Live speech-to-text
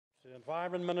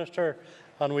Environment Minister,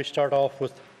 and we start off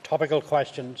with topical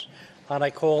questions. And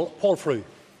I call Paul Frew.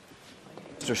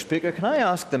 Mr. Speaker, can I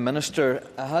ask the Minister,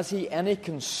 has he any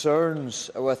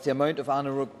concerns with the amount of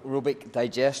anaerobic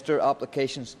digester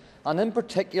applications, and in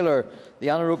particular the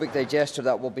anaerobic digester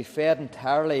that will be fed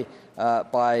entirely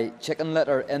by chicken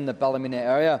litter in the Ballymena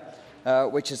area,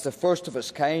 which is the first of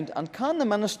its kind? And can the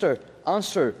Minister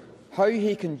answer how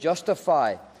he can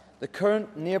justify the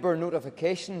current neighbour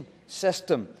notification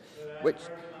system,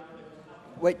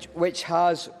 which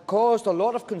has caused a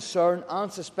lot of concern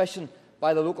and suspicion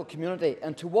by the local community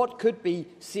into what could be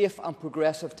safe and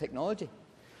progressive technology?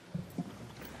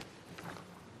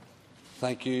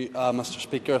 Thank you, Mr.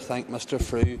 Speaker. Thank Mr.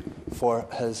 Frew for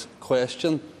his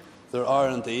question. There are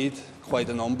indeed quite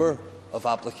a number of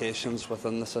applications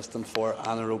within the system for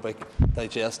anaerobic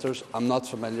digesters. I'm not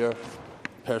familiar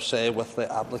per se with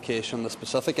the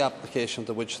specific application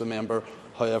to which the member,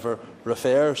 however,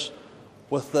 refers.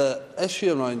 With the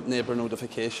issue around neighbour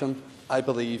notification, I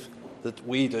believe that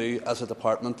we do, as a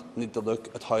department, need to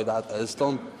look at how that is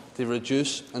done to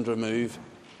reduce and remove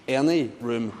any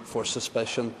room for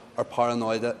suspicion or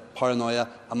paranoia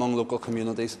among local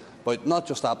communities about not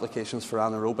just applications for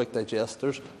anaerobic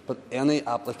digesters, but any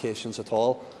applications at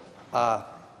all.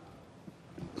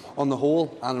 On the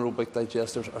whole, anaerobic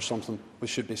digesters are something we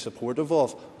should be supportive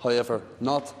of, however,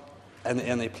 not in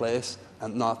any place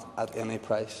and not at any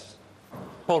price.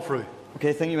 Paul Frew.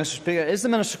 Okay, thank you, Mr. Speaker. Is the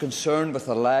Minister concerned with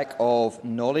the lack of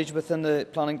knowledge within the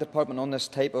Planning Department on this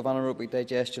type of anaerobic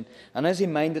digestion? And is he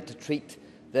minded to treat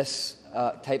this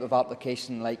type of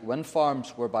application like wind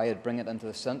farms, whereby he'd bring it into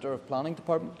the centre of Planning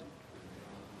Department?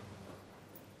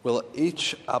 Well,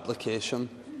 each application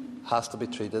has to be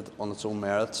treated on its own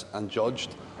merits and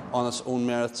judged on its own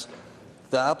merits.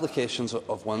 The applications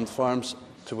of wind farms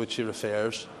to which he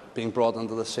refers being brought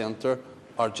into the centre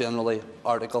are generally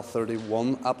Article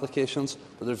 31 applications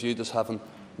that are viewed as having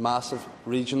massive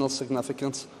regional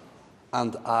significance,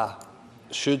 and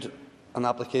should an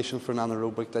application for an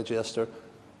anaerobic digester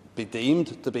be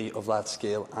deemed to be of that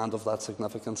scale and of that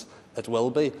significance, it will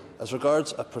be. As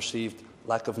regards a perceived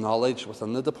lack of knowledge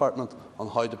within the department on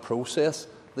how to process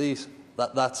these,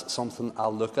 that's something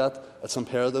I'll look at. It's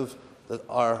imperative that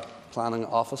our planning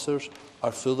officers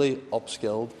are fully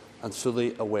upskilled and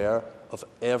fully aware of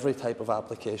every type of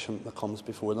application that comes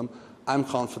before them. I'm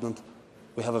confident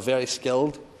we have a very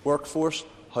skilled workforce.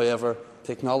 However,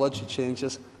 technology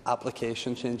changes,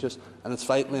 application changes, and it's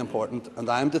vitally important, and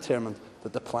I'm determined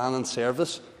that the plan and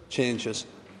service changes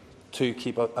to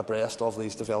keep abreast of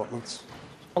these developments.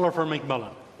 Oliver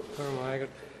McMillan.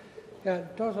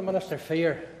 Does the Minister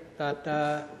fear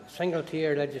that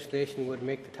single-tier legislation would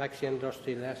make the taxi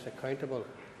industry less accountable,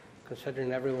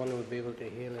 considering everyone would be able to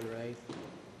hail and ride?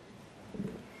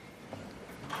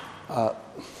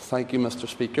 Thank you, Mr.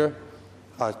 Speaker.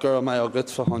 Thank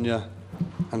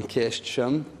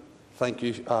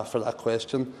you for that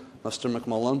question, Mr.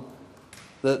 McMullen.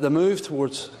 The move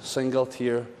towards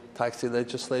single-tier taxi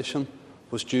legislation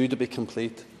was due to be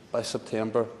complete by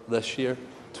September this year,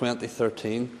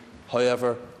 2013.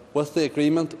 However, with the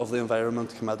agreement of the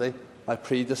Environment Committee, my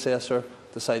predecessor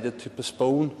decided to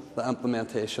postpone the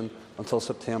implementation until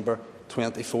September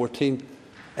 2014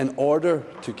 in order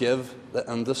to give the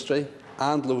industry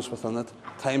and those within it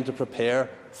time to prepare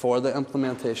for the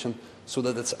implementation so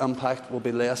that its impact will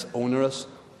be less onerous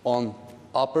on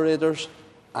operators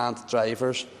and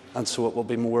drivers, and so it will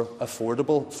be more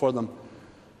affordable for them.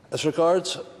 As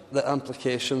regards the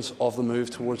implications of the move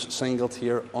towards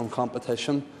single-tier on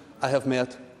competition, I have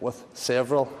met with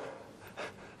several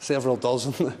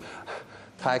dozen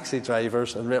taxi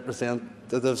drivers and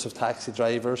representatives of taxi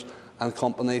drivers and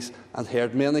companies and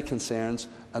heard many concerns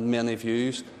and many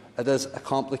views. It is a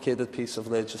complicated piece of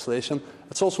legislation.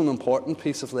 It's also an important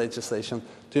piece of legislation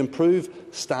to improve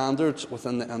standards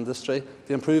within the industry,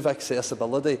 to improve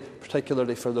accessibility,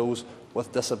 particularly for those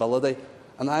with disability.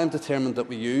 And I am determined that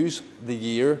we use the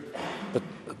year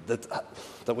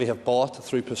that we have bought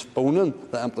through postponing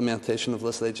the implementation of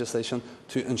this legislation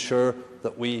to ensure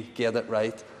that we get it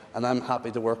right. And I'm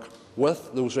happy to work with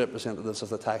those representatives of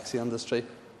the taxi industry,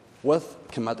 with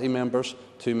committee members,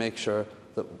 to make sure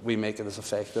that we make it as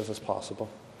effective as possible.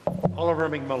 Oliver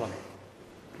McMillan.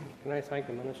 Can I thank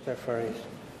the Minister for his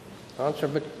answer?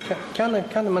 But can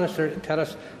the Minister tell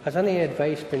us, has any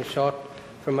advice been sought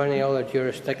from any other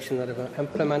jurisdiction that have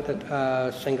implemented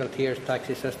a single-tier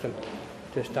taxi system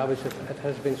to establish that it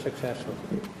has been successful?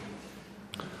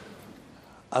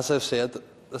 As I've said,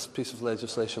 this piece of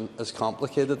legislation is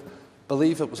complicated. I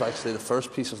believe it was actually the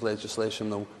first piece of legislation,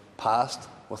 though, passed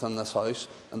within this House,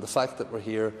 and the fact that we're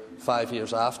here 5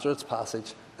 years after its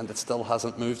passage and it still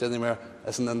hasn't moved anywhere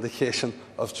is an indication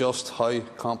of just how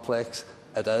complex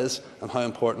it is and how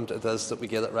important it is that we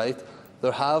get it right.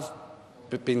 There have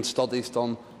been studies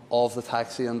done of the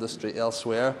taxi industry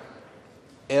elsewhere.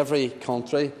 Every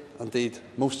country, indeed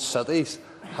most cities,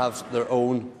 have their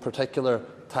own particular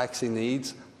taxi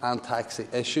needs and taxi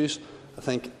issues. I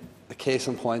think a case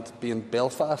in point being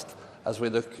Belfast, as we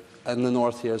look in the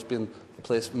north here, has been the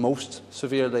place most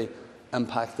severely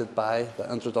impacted by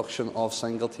the introduction of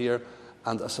single tier,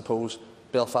 and I suppose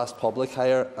Belfast Public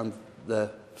Hire and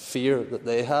the fear that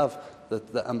they have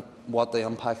that what the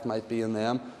impact might be in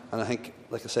them. And I think,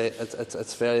 like I say,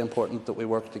 it's very important that we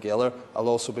work together. I'll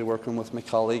also be working with my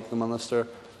colleague, the Minister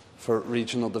for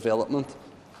Regional Development,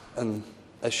 in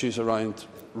issues around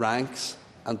ranks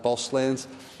and bus lanes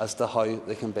as to how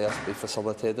they can best be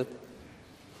facilitated.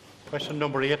 Question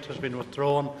number 8 has been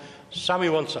withdrawn. Sammy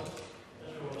Wilson.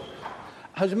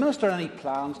 Has the Minister any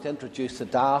plans to introduce the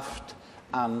daft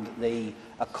and the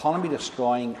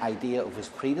economy-destroying idea of his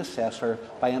predecessor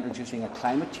by introducing a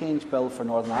climate change bill for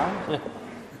Northern Ireland?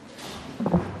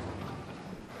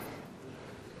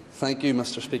 Thank you,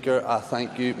 Mr. Speaker.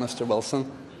 Thank you, Mr.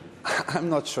 Wilson. I'm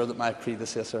not sure that my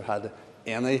predecessor had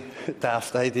any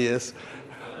daft ideas.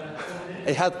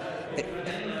 He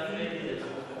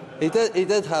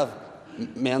did have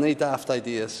many daft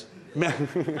ideas.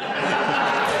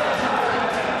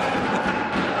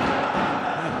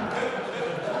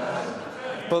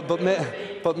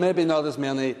 But maybe not as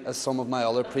many as some of my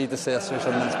other predecessors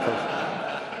in this post.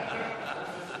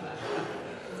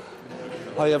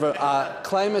 However,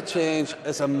 climate change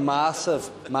is a massive,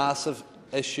 massive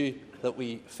issue that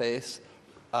we face,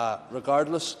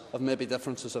 regardless of maybe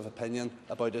differences of opinion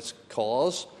about its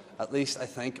cause. At least I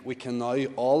think we can now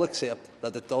all accept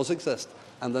that it does exist,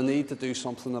 and the need to do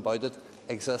something about it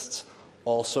exists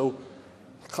also.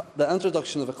 The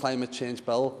introduction of a climate change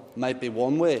bill might be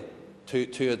one way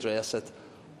to address it.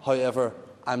 However,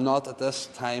 I'm not at this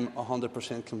time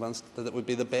 100% convinced that it would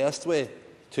be the best way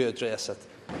to address it,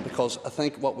 because I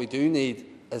think what we do need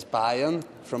is buy-in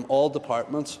from all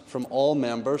departments, from all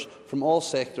members, from all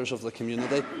sectors of the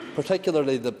community,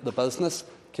 particularly the business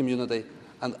community.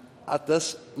 And at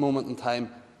this moment in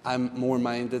time, I'm more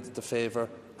minded to favour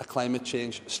a climate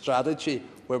change strategy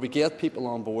where we get people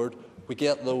on board, we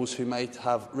get those who might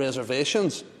have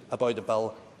reservations about a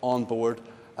bill on board,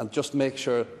 and just make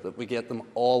sure that we get them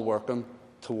all working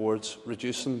towards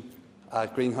reducing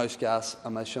greenhouse gas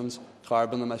emissions,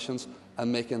 carbon emissions,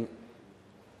 and making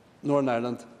Northern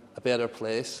Ireland a better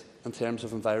place in terms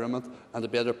of environment and a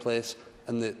better place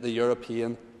in the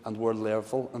European and world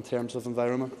level in terms of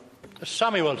environment.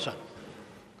 Sammy Wilson.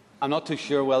 I'm not too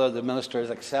sure whether the Minister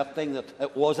is accepting that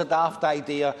it was a daft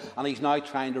idea and he's now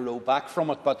trying to row back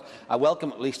from it, but I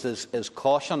welcome at least his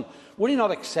caution. Would he not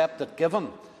accept that, given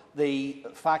the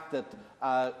fact that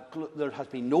there has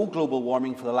been no global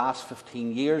warming for the last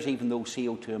 15 years, even though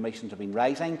CO2 emissions have been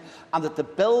rising, and that the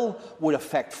bill would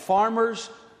affect farmers,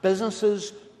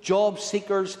 businesses, job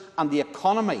seekers and the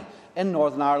economy in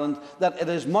Northern Ireland, that it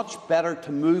is much better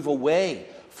to move away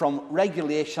from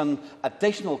regulation,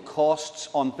 additional costs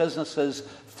on businesses,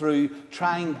 through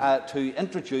trying to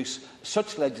introduce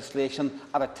such legislation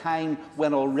at a time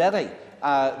when already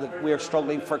we are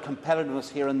struggling for competitiveness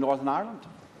here in Northern Ireland?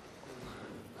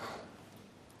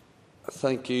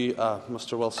 Thank you,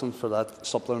 Mr. Wilson, for that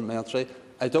supplementary.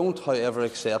 I don't, however,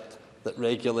 accept that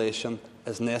regulation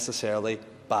is necessarily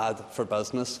bad for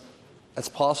business. It's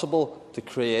possible to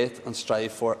create and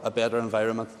strive for a better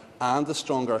environment and a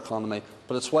stronger economy,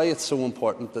 but it's why it's so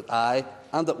important that I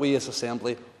and that we as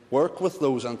Assembly work with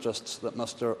those interests that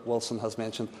Mr. Wilson has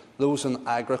mentioned, those in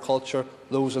agriculture,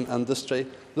 those in industry,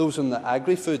 those in the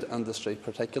agri-food industry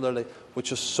particularly,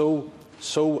 which is so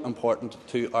important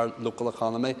to our local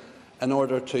economy, in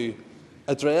order to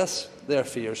address their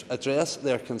fears, address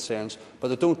their concerns.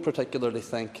 But I don't particularly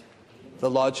think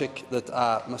the logic that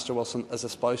Mr. Wilson is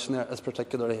espousing there is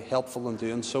particularly helpful in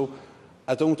doing so.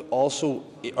 I don't also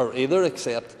or either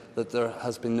accept that there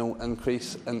has been no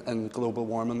increase in global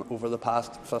warming over the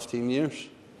past 15 years.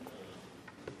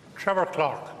 Trevor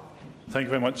Clark. Thank you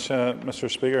very much, Mr.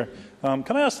 Speaker.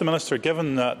 Can I ask the Minister,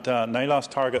 given that NILAS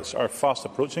targets are fast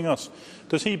approaching us,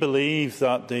 does he believe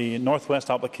that the North West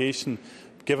application,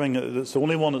 given that it's the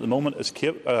only one at the moment, is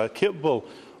capable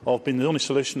of being the only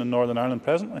solution in Northern Ireland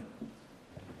presently?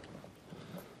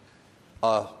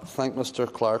 Thank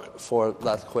Mr. Clark for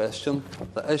that question.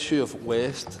 The issue of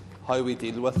waste, how we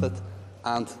deal with it,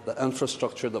 and the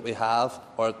infrastructure that we have,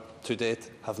 or to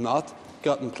date have not,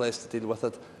 got in place to deal with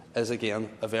it, is again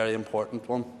a very important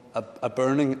one, a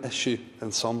burning issue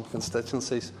in some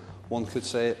constituencies, one could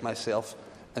say, myself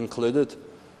included.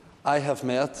 I have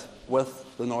met with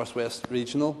the North West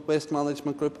Regional Waste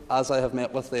Management Group, as I have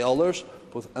met with the others,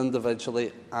 both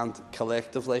individually and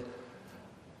collectively,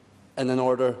 and in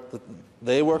order that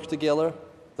they work together,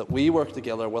 that we work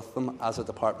together with them as a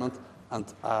department, and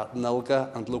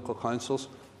NILGA and local councils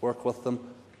work with them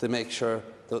to make sure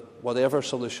that whatever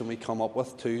solution we come up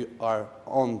with to our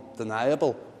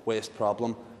undeniable waste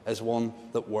problem is one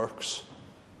that works.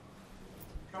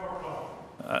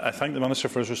 I thank the Minister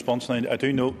for his response, and I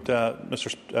do note,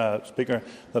 Mr Speaker,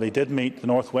 that he did meet the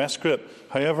North West Group.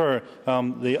 However,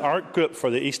 the ARC Group for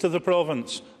the east of the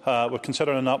province would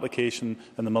consider an application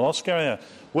in the mollusk area.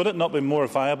 Would it not be more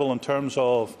viable in terms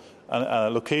of a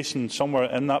location somewhere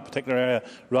in that particular area,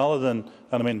 rather than,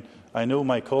 and I mean, I know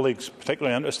my colleagues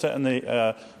particularly interested in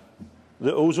the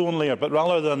ozone layer, but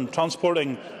rather than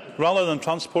transporting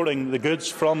the goods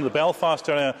from the Belfast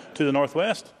area to the North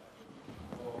West?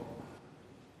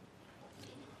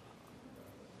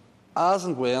 As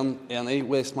and when any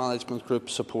waste management group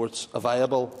supports a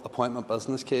viable appointment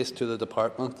business case to the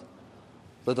department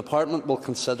will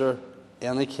consider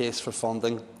any case for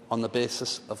funding on the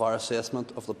basis of our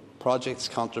assessment of the project's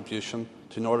contribution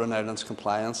to Northern Ireland's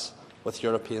compliance with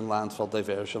European landfill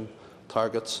diversion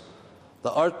targets.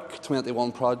 The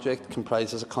ARC21 project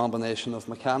comprises a combination of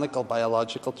mechanical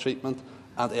biological treatment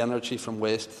and energy from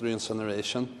waste through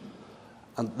incineration,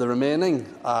 and the remaining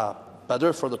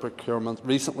bidder for the procurement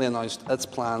recently announced its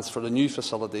plans for the new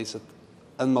facilities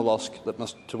in Mollusk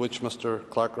to which Mr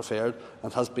Clark referred,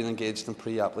 and has been engaged in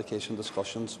pre-application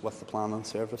discussions with the planning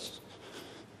service.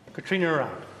 Katrina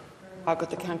Rand.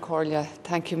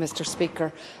 Thank you, Mr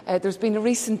Speaker. There has been a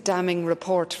recent damning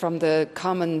report from the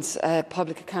Commons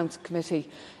Public Accounts Committee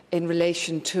in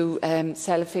relation to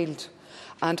Sellafield,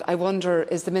 and I wonder,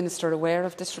 is the Minister aware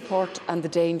of this report and the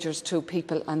dangers to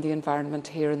people and the environment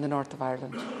here in the north of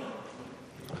Ireland?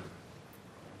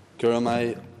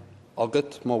 Gurumai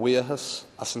Agat Mawiyahas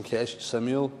Asankesh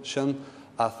Samuel Shin.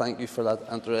 Thank you for that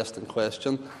interesting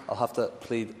question. I'll have to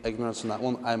plead ignorance on that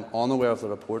one. I'm unaware of the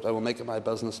report. I will make it my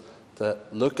business to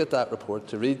look at that report,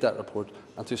 to read that report,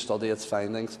 and to study its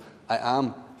findings. I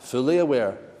am fully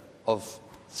aware of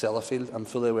Sellafield. I'm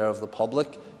fully aware of the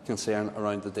public concern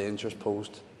around the dangers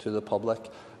posed to the public,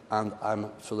 and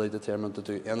I'm fully determined to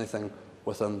do anything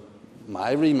within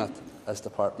my remit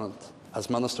as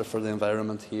Minister for the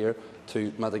Environment here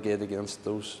to mitigate against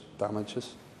those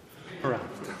damages.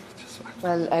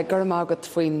 Well, Guramagat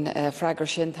Fuin Fragger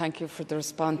Shin, thank you for the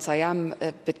response. I am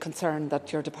a bit concerned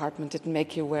that your department didn't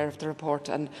make you aware of the report,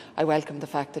 and I welcome the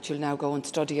fact that you'll now go and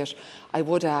study it. I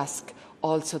would ask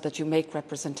also that you make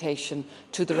representation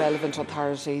to the relevant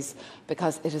authorities,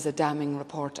 because it is a damning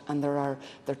report and they're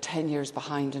 10 years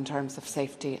behind in terms of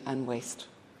safety and waste.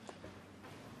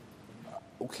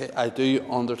 Okay, I do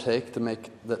undertake to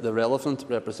make the relevant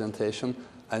representation.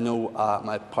 I know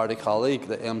my party colleague,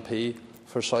 the MP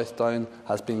for South Down,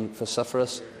 has been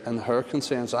vociferous in her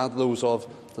concerns and those of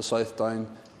the South Down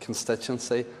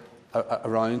constituency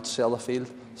around Sellafield.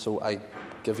 So I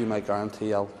give you my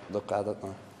guarantee I'll look at it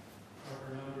now.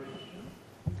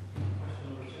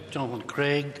 Jonathan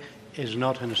Craig is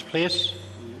not in his place.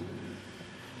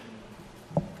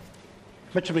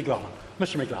 Mr McLaughlin.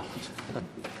 Mr McLaughlin.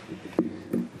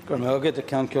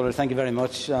 Thank you very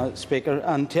much, Speaker.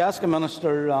 And to ask a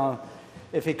Minister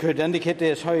if he could indicate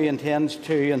to us how he intends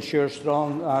to ensure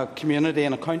strong community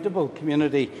and accountable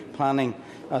community planning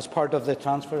as part of the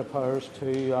transfer of powers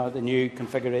to the new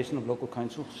configuration of local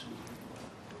councils.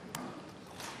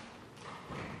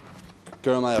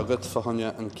 Gurmai Agat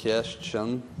Fahunya and Kesh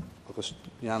Chin, because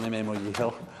Yanni Memo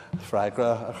Yihil,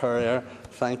 Fragra Hurrier.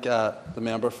 Thank the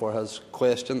member for his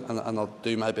question, and I'll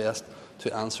do my best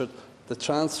to answer it. The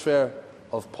transfer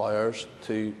of powers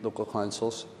to local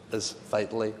councils is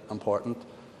vitally important.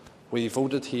 We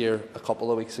voted here a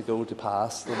couple of weeks ago to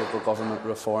pass the Local Government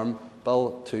Reform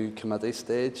Bill to committee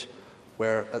stage,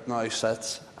 where it now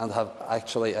sits, and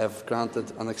have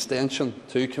granted an extension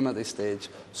to committee stage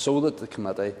so that the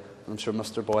committee, I'm sure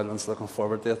Mr Boylan's looking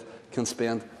forward to it, can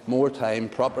spend more time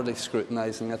properly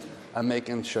scrutinising it and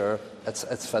making sure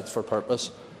it's fit for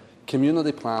purpose.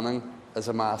 Community planning is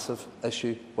a massive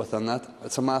issue within that.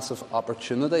 It's a massive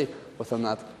opportunity within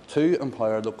that to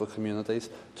empower local communities,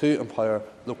 to empower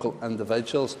local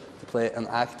individuals to play an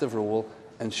active role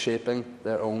in shaping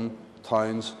their own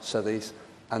towns, cities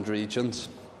and regions.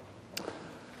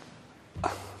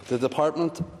 The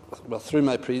Department, through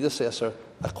my predecessor,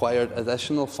 acquired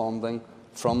additional funding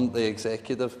from the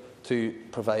Executive to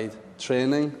provide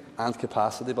training and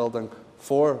capacity building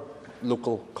for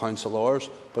local councillors,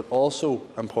 but also,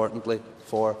 importantly,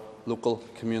 for local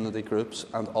community groups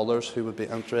and others who would be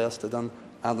interested in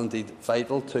and indeed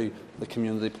vital to the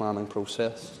community planning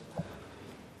process.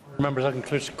 Members, that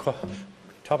concludes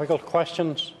topical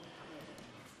questions.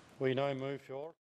 We now move forward.